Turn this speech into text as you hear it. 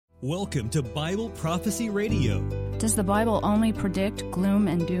Welcome to Bible Prophecy Radio. Does the Bible only predict gloom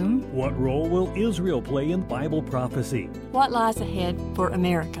and doom? What role will Israel play in Bible prophecy? What lies ahead for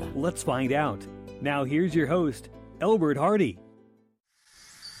America? Let's find out. Now here's your host, Elbert Hardy.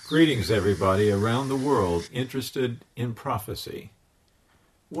 Greetings, everybody around the world interested in prophecy.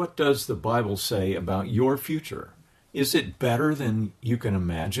 What does the Bible say about your future? Is it better than you can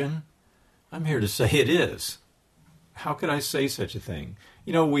imagine? I'm here to say it is. How could I say such a thing?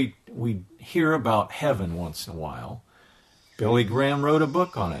 You know, we hear about heaven once in a while. Billy Graham wrote a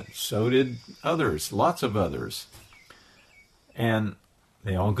book on it. So did others, lots of others. And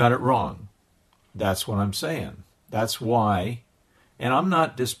they all got it wrong. That's what I'm saying. That's why. And I'm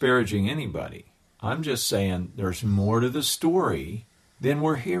not disparaging anybody. I'm just saying there's more to the story than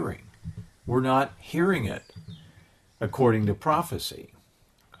we're hearing. We're not hearing it according to prophecy.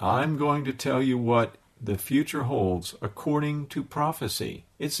 I'm going to tell you what the future holds according to prophecy.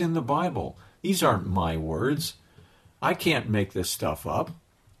 It's in the Bible. These aren't my words. I can't make this stuff up.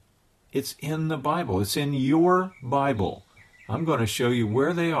 It's in the Bible. It's in your Bible. I'm going to show you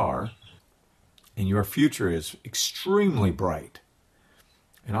where they are, and your future is extremely bright.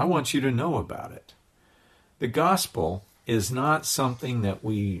 And I want you to know about it. The gospel is not something that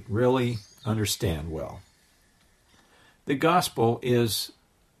we really understand well. The gospel is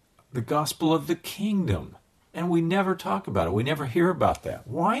the gospel of the kingdom. And we never talk about it. We never hear about that.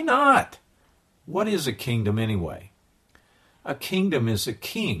 Why not? What is a kingdom anyway? A kingdom is a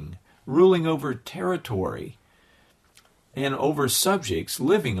king ruling over territory and over subjects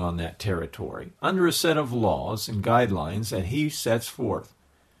living on that territory under a set of laws and guidelines that he sets forth,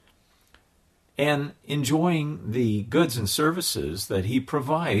 and enjoying the goods and services that he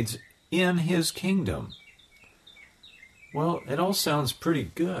provides in his kingdom. Well, it all sounds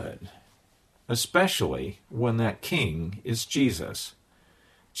pretty good, especially when that king is Jesus.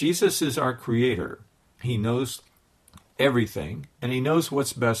 Jesus is our creator. He knows everything, and he knows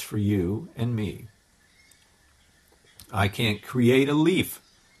what's best for you and me. I can't create a leaf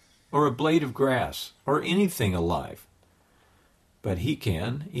or a blade of grass or anything alive, but he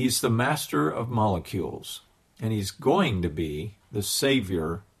can. He's the master of molecules, and he's going to be the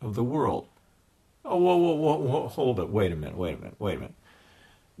savior of the world. Oh, whoa, hold it. Wait a minute.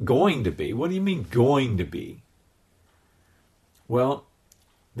 Going to be? What do you mean going to be? Well,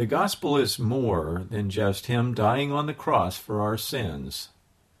 the gospel is more than just him dying on the cross for our sins.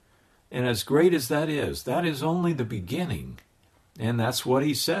 And as great as that is only the beginning. And that's what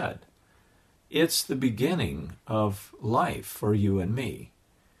he said. It's the beginning of life for you and me.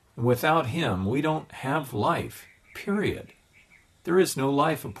 And without him, we don't have life, period. There is no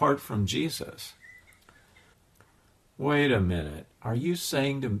life apart from Jesus. Wait a minute. Are you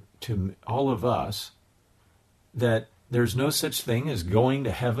saying to all of us that there's no such thing as going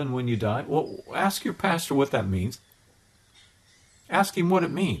to heaven when you die? Well, ask your pastor what that means. Ask him what it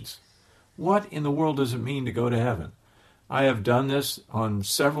means. What in the world does it mean to go to heaven? I have done this on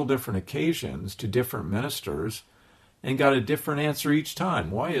several different occasions to different ministers and got a different answer each time.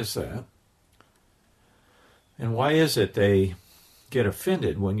 Why is that? And why is it they get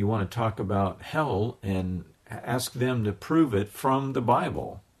offended when you want to talk about hell and ask them to prove it from the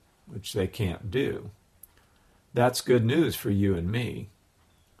Bible, which they can't do? That's good news for you and me.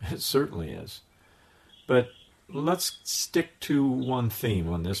 It certainly is. But let's stick to one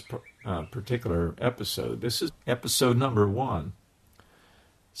theme on this particular episode. This is episode number 1.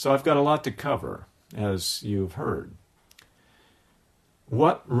 So I've got a lot to cover, as you've heard.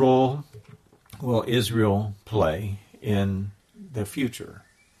 What role will Israel play in the future?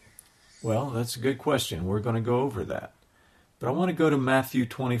 Well, that's a good question. We're going to go over that. But I want to go to Matthew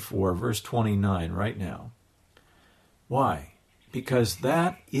 24, verse 29 right now. Why? Because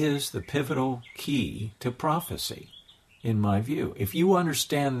that is the pivotal key to prophecy, in my view. If you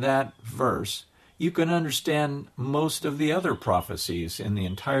understand that verse, you can understand most of the other prophecies in the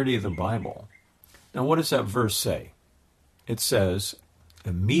entirety of the Bible. Now, what does that verse say? It says,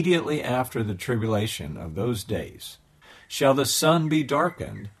 immediately after the tribulation of those days, shall the sun be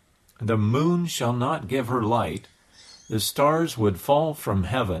darkened, the moon shall not give her light, the stars would fall from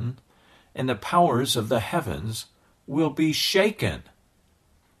heaven, and the powers of the heavens will be shaken.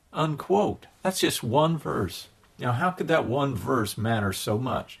 Unquote. That's just one verse. Now, how could that one verse matter so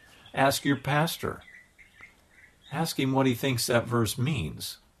much? Ask your pastor. Ask him what he thinks that verse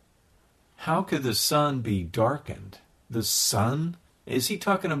means. How could the sun be darkened? The sun? Is he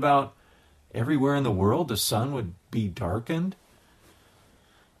talking about everywhere in the world the sun would be darkened?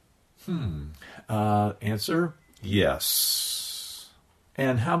 Answer, yes.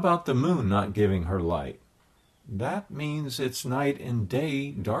 And how about the moon not giving her light? that means it's night and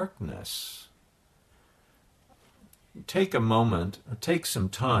day darkness. Take a moment, or take some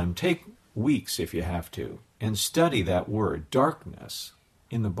time, take weeks if you have to, and study that word, darkness,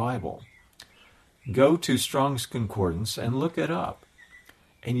 in the Bible. Go to Strong's Concordance and look it up,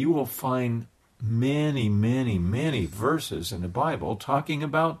 and you will find many, many, many verses in the Bible talking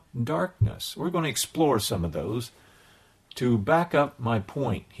about darkness. We're going to explore some of those to back up my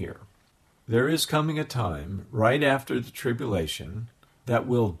point here. There is coming a time, right after the tribulation, that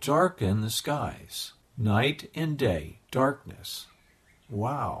will darken the skies. Night and day, darkness.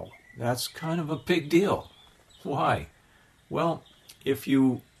 Wow, that's kind of a big deal. Why? Well, if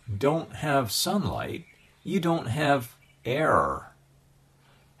you don't have sunlight, you don't have air.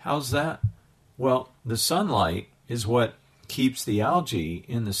 How's that? Well, the sunlight is what keeps the algae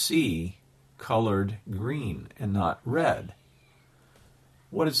in the sea colored green and not red.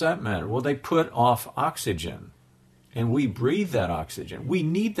 What does that matter? Well, they put off oxygen, and we breathe that oxygen. We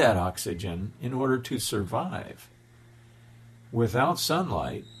need that oxygen in order to survive. Without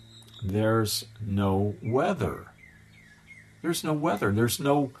sunlight, there's no weather. There's no weather. There's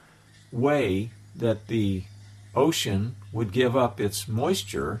no way that the ocean would give up its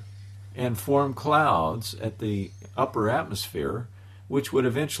moisture and form clouds at the upper atmosphere, which would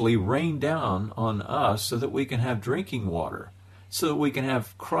eventually rain down on us so that we can have drinking water, so that we can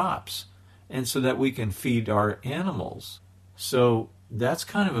have crops, and so that we can feed our animals. So that's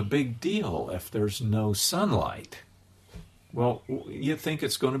kind of a big deal if there's no sunlight. Well, you think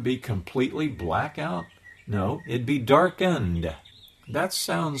it's going to be completely black out? No, it'd be darkened. That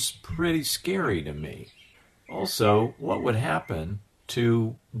sounds pretty scary to me. Also, what would happen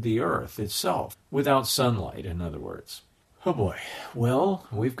to the earth itself without sunlight, in other words? Oh boy. Well,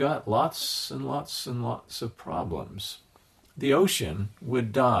 we've got lots and lots and lots of problems. The ocean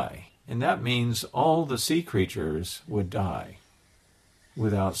would die, and that means all the sea creatures would die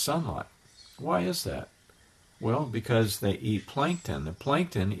without sunlight. Why is that? Well, because they eat plankton. The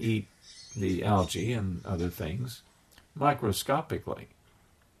plankton eat the algae and other things microscopically.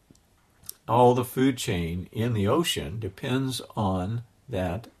 All the food chain in the ocean depends on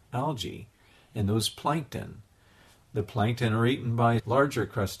that algae and those plankton. The plankton are eaten by larger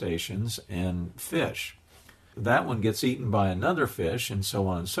crustaceans and fish. That one gets eaten by another fish, and so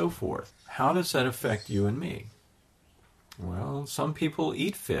on and so forth. How does that affect you and me? Well, some people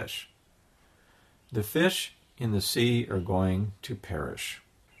eat fish. The fish in the sea are going to perish.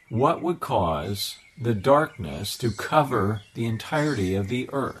 What would cause the darkness to cover the entirety of the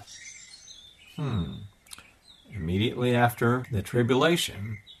earth? Immediately after the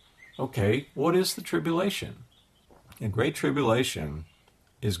tribulation. Okay, what is the tribulation? The Great Tribulation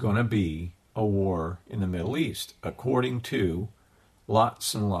is going to be a war in the Middle East, according to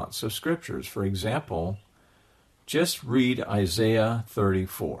lots and lots of scriptures. For example, just read Isaiah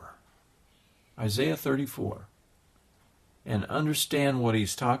 34. Isaiah 34. And understand what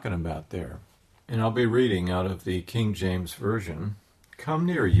he's talking about there. And I'll be reading out of the King James Version. Come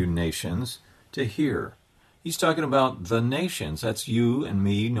near, you nations, to hear. He's talking about the nations. That's you and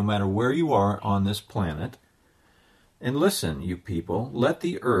me, no matter where you are on this planet. And listen, you people, let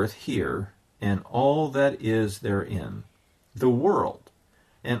the earth hear, and all that is therein, the world,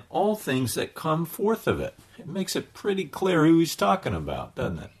 and all things that come forth of it. It makes it pretty clear who he's talking about,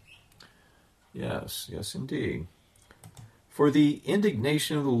 doesn't it? Yes, yes indeed. For the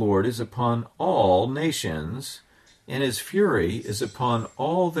indignation of the Lord is upon all nations, and his fury is upon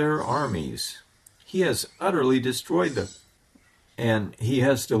all their armies. He has utterly destroyed them, and he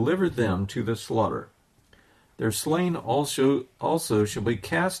has delivered them to the slaughter. Their slain also shall be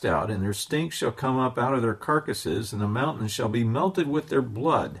cast out, and their stink shall come up out of their carcasses, and the mountains shall be melted with their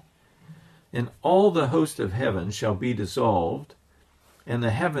blood. And all the host of heaven shall be dissolved, and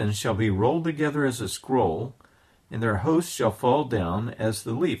the heavens shall be rolled together as a scroll, and their hosts shall fall down as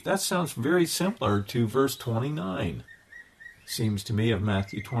the leaf. That sounds very similar to verse 29, seems to me, of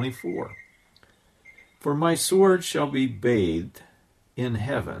Matthew 24. For my sword shall be bathed in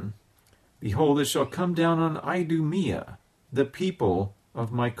heaven. Behold, it shall come down on Idumea, the people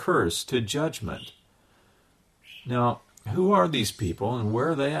of my curse, to judgment. Now, who are these people and where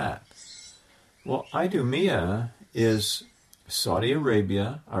are they at? Well, Idumea is Saudi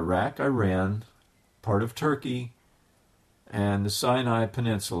Arabia, Iraq, Iran, part of Turkey, and the Sinai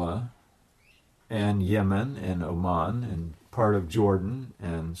Peninsula, and Yemen and Oman, and part of Jordan,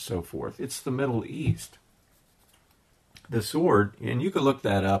 and so forth. It's the Middle East. The sword, and you can look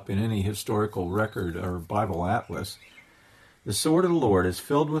that up in any historical record or Bible atlas, the sword of the Lord is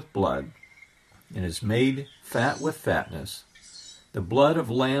filled with blood, and is made fat with fatness, the blood of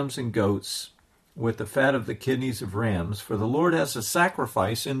lambs and goats, with the fat of the kidneys of rams, for the Lord has a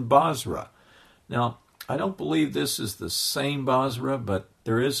sacrifice in Basra. Now, I don't believe this is the same Basra, but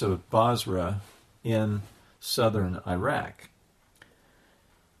there is a Basra in southern Iraq.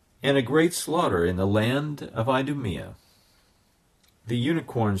 And a great slaughter in the land of Idumea. The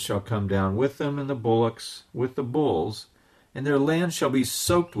unicorns shall come down with them, and the bullocks with the bulls, and their land shall be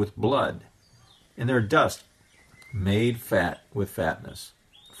soaked with blood, and their dust made fat with fatness.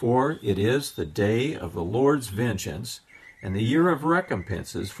 For it is the day of the Lord's vengeance, and the year of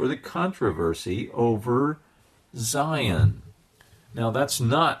recompenses for the controversy over Zion. Now that's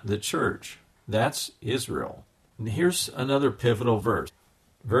not the church. That's Israel. And here's another pivotal verse.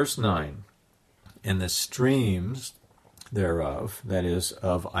 Verse 9. And the streams thereof, that is,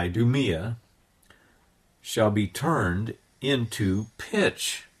 of Idumea, shall be turned into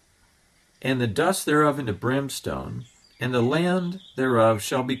pitch, and the dust thereof into brimstone, and the land thereof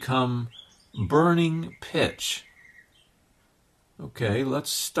shall become burning pitch. Okay, let's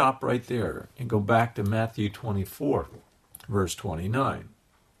stop right there and go back to Matthew 24, verse 29.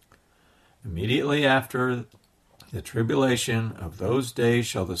 Immediately after the tribulation of those days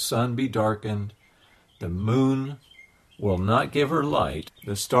shall the sun be darkened, the moon will not give her light,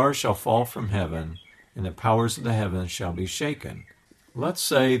 the stars shall fall from heaven, and the powers of the heavens shall be shaken. Let's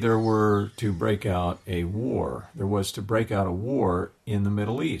say there were to break out a war. There was to break out a war in the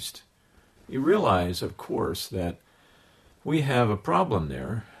Middle East. You realize, of course, that we have a problem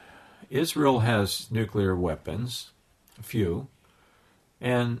there. Israel has nuclear weapons, a few,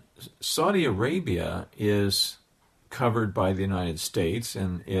 and Saudi Arabia is covered by the United States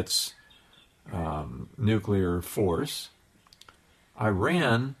and its nuclear force.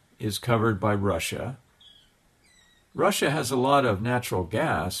 Iran is covered by Russia. Russia has a lot of natural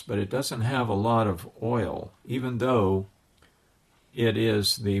gas, but it doesn't have a lot of oil, even though it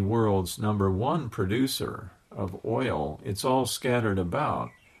is the world's #1 producer of oil. It's all scattered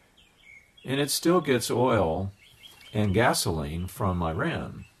about, and it still gets oil and gasoline from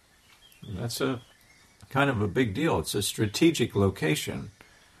Iran. And that's a kind of a big deal. It's a strategic location.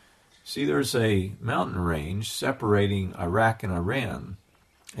 See, there's a mountain range separating Iraq and Iran,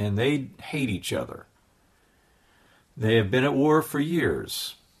 and they hate each other. They have been at war for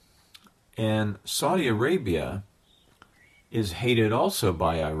years. And Saudi Arabia is hated also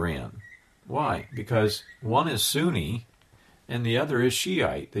by Iran. Why? Because one is Sunni and the other is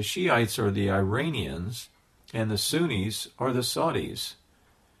Shiite. The Shiites are the Iranians and the Sunnis are the Saudis.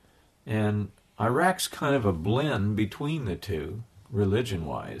 And Iraq's kind of a blend between the two,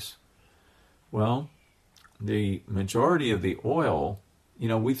 religion-wise. Well, the majority of the oil,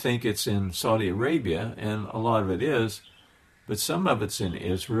 we think it's in Saudi Arabia, and a lot of it is, but some of it's in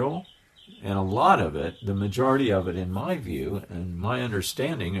Israel, and a lot of it, the majority of it, in my view, and my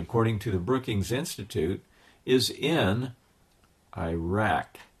understanding, according to the Brookings Institute, is in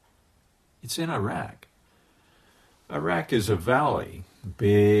Iraq. It's in Iraq. Iraq is a valley,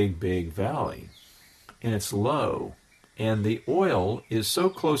 big valley, and it's low. And the oil is so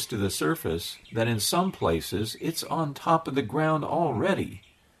close to the surface that in some places it's on top of the ground already.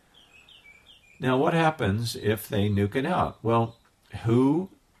 Now, what happens if they nuke it out? Well, who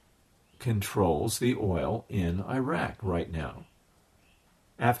controls the oil in Iraq right now?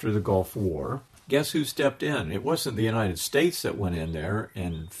 After the Gulf War, guess who stepped in? It wasn't the United States that went in there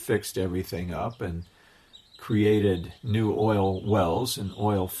and fixed everything up and created new oil wells and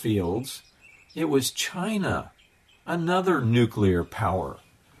oil fields. It was China. Another nuclear power.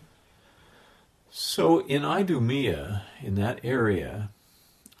 So in Idumea, in that area,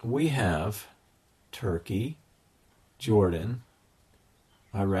 we have Turkey, Jordan,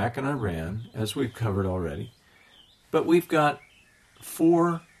 Iraq and Iran, as we've covered already. But we've got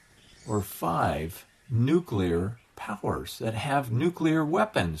 4 or 5 nuclear powers that have nuclear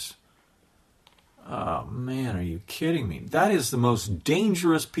weapons. Oh man, are you kidding me? That is the most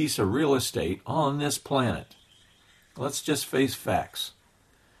dangerous piece of real estate on this planet. Let's just face facts.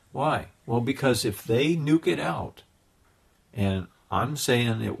 Why? Well, because if they nuke it out, and I'm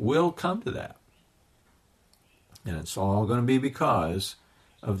saying it will come to that, and it's all going to be because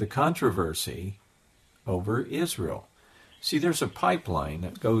of the controversy over Israel. See, there's a pipeline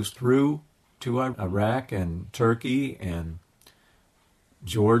that goes through to Iraq and Turkey and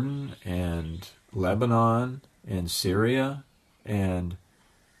Jordan and Lebanon and Syria and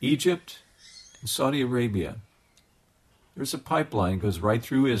Egypt and Saudi Arabia. There's a pipeline that goes right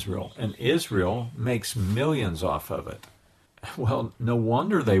through Israel, and Israel makes millions off of it. Well, no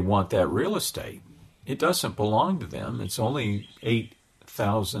wonder they want that real estate. It doesn't belong to them. It's only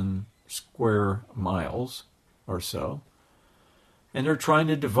 8,000 square miles or so. And they're trying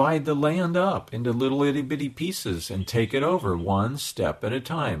to divide the land up into little itty-bitty pieces and take it over one step at a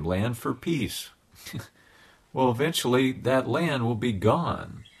time. Land for peace. Well, eventually that land will be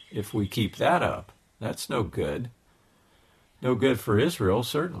gone if we keep that up. That's no good. No good for Israel,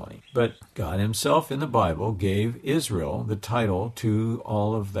 certainly. But God himself in the Bible gave Israel the title to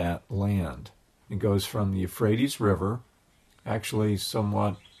all of that land. It goes from the Euphrates River, actually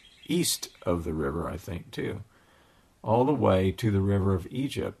somewhat east of the river, I think, too, all the way to the river of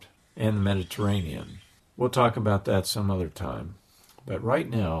Egypt and the Mediterranean. We'll talk about that some other time. But right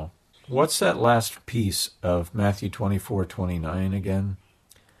now, what's that last piece of Matthew 24:29 again?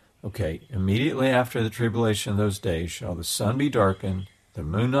 Okay, immediately after the tribulation of those days shall the sun be darkened, the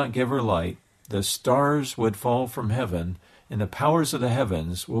moon not give her light, the stars would fall from heaven, and the powers of the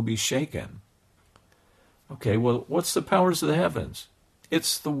heavens will be shaken. Okay, well, what's the powers of the heavens?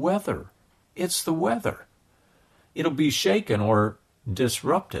 It's the weather. It's the weather. It'll be shaken or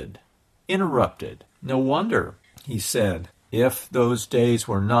disrupted, interrupted. No wonder, he said, if those days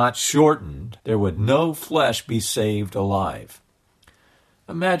were not shortened, there would no flesh be saved alive.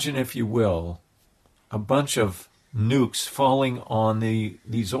 Imagine, if you will, a bunch of nukes falling on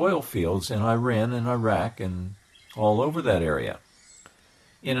these oil fields in Iran and Iraq and all over that area.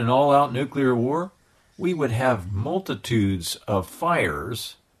 In an all-out nuclear war, we would have multitudes of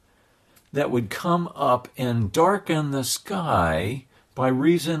fires that would come up and darken the sky by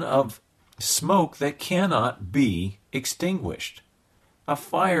reason of smoke that cannot be extinguished. A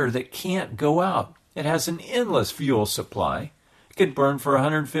fire that can't go out. It has an endless fuel supply. It could burn for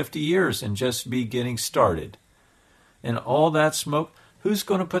 150 years and just be getting started. And all that smoke, who's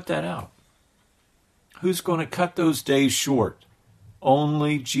going to put that out? Who's going to cut those days short?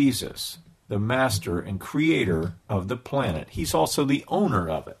 Only Jesus, the master and creator of the planet. He's also the owner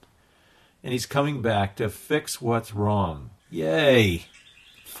of it. And he's coming back to fix what's wrong. Yay!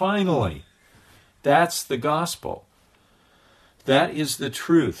 Finally! That's the gospel. That is the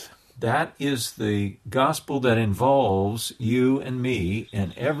truth. That is the gospel that involves you and me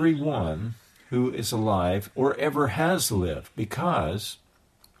and everyone who is alive or ever has lived, because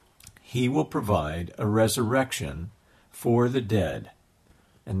he will provide a resurrection for the dead.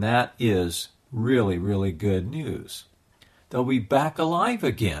 And that is really, really good news. They'll be back alive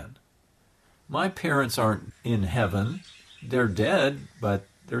again. My parents aren't in heaven. They're dead, but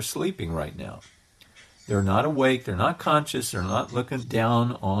they're sleeping right now. They're not awake, they're not conscious, they're not looking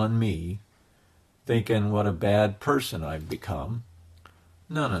down on me, thinking what a bad person I've become.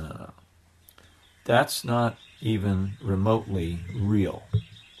 No. That's not even remotely real.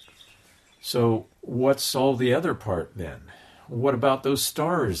 So what's all the other part then? What about those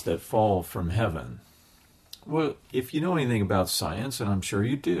stars that fall from heaven? Well, if you know anything about science, and I'm sure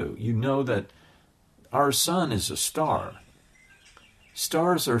you do, you know that our sun is a star.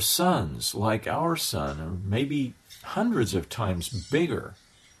 Stars are suns like our sun, or maybe hundreds of times bigger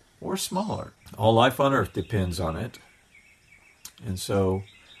or smaller. All life on Earth depends on it. And so,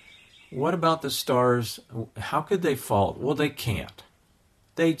 what about the stars? How could they fall? Well, they can't.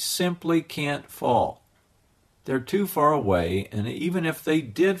 They simply can't fall. They're too far away, and even if they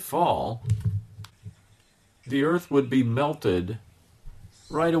did fall, the Earth would be melted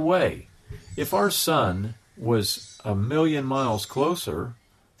right away. If our sun was 1 million miles closer,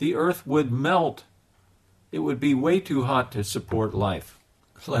 the Earth would melt. It would be way too hot to support life,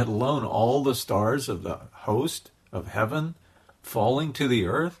 let alone all the stars of the host of heaven falling to the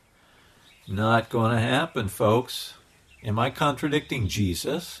earth. Not going to happen, folks. Am I contradicting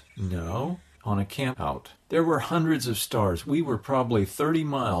Jesus? No. On a camp out, there were hundreds of stars. We were probably 30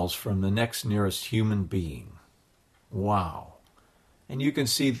 miles from the next nearest human being. Wow. And you can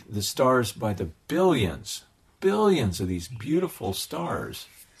see the stars by the billions of these beautiful stars.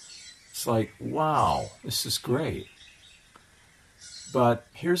 It's like, wow, this is great. But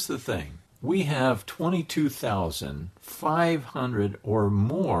here's the thing. We have 22,500 or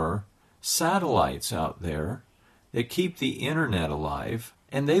more satellites out there that keep the internet alive,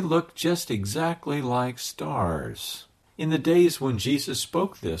 and they look just exactly like stars. In the days when Jesus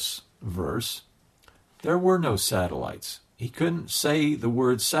spoke this verse, there were no satellites. He couldn't say the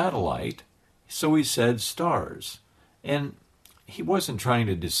word satellite, so he said stars. And he wasn't trying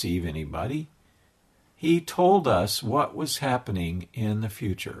to deceive anybody. He told us what was happening in the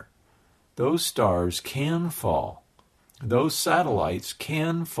future. Those stars can fall. Those satellites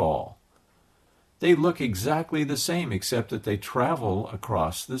can fall. They look exactly the same, except that they travel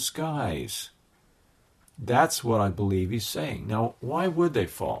across the skies. That's what I believe he's saying. Now, why would they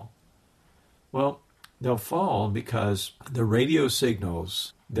fall? Well, they'll fall because the radio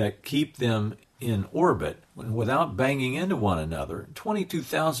signals that keep them in orbit without banging into one another.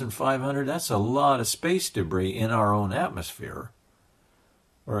 22,500, that's a lot of space debris in our own atmosphere,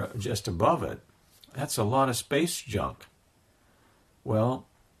 or just above it. That's a lot of space junk. Well,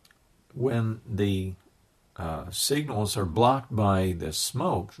 when the signals are blocked by the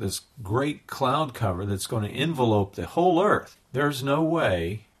smoke, this great cloud cover that's going to envelope the whole Earth, there's no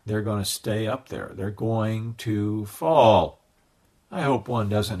way they're going to stay up there. They're going to fall. I hope one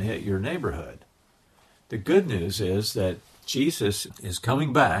doesn't hit your neighborhood. The good news is that Jesus is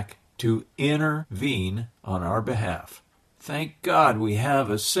coming back to intervene on our behalf. Thank God we have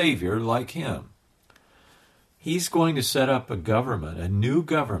a Savior like him. He's going to set up a government, a new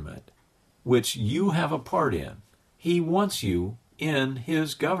government, which you have a part in. He wants you in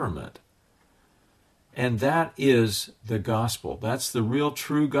his government. And that is the gospel. That's the real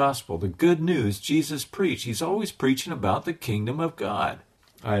true gospel. The good news Jesus preached. He's always preaching about the kingdom of God.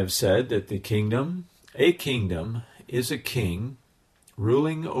 I have said that a kingdom is a king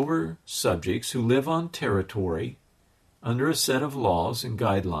ruling over subjects who live on territory under a set of laws and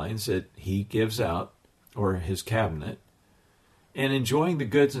guidelines that he gives out, or his cabinet, and enjoying the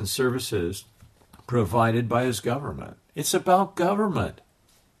goods and services provided by his government. It's about government,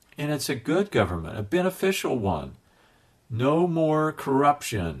 and it's a good government, a beneficial one. No more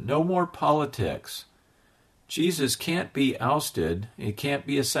corruption, no more politics. Jesus can't be ousted, he can't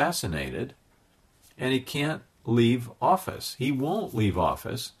be assassinated, and he can't leave office. He won't leave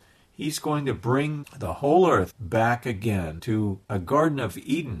office. He's going to bring the whole earth back again to a Garden of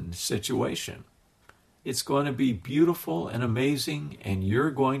Eden situation. It's going to be beautiful and amazing, and you're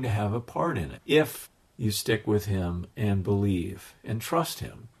going to have a part in it if you stick with him and believe and trust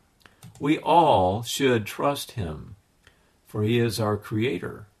him. We all should trust him, for he is our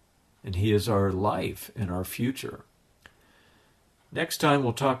creator, and he is our life and our future. Next time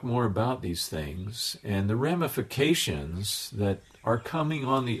we'll talk more about these things and the ramifications that are coming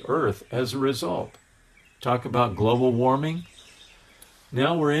on the earth as a result. Talk about global warming.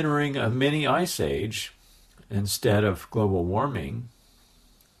 Now we're entering a mini ice age instead of global warming.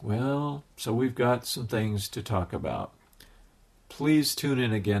 Well, so we've got some things to talk about. Please tune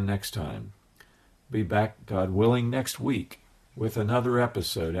in again next time. Be back, God willing, next week with another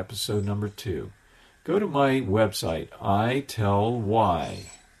episode number 2. Go to my website,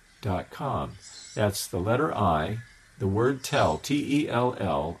 itellwhy.com. That's the letter I, the word tell,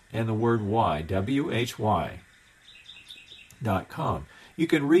 T-E-L-L, and the word Y, W-H-Y.com. You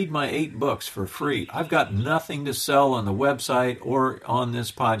can read my 8 books for free. I've got nothing to sell on the website or on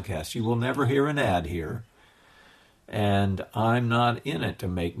this podcast. You will never hear an ad here. And I'm not in it to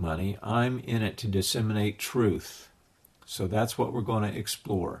make money. I'm in it to disseminate truth. So that's what we're going to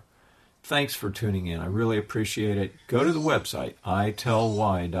explore. Thanks for tuning in. I really appreciate it. Go to the website,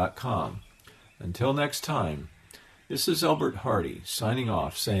 itellwhy.com. Until next time, this is Elbert Hardy signing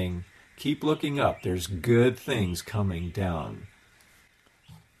off, saying, keep looking up. There's good things coming down.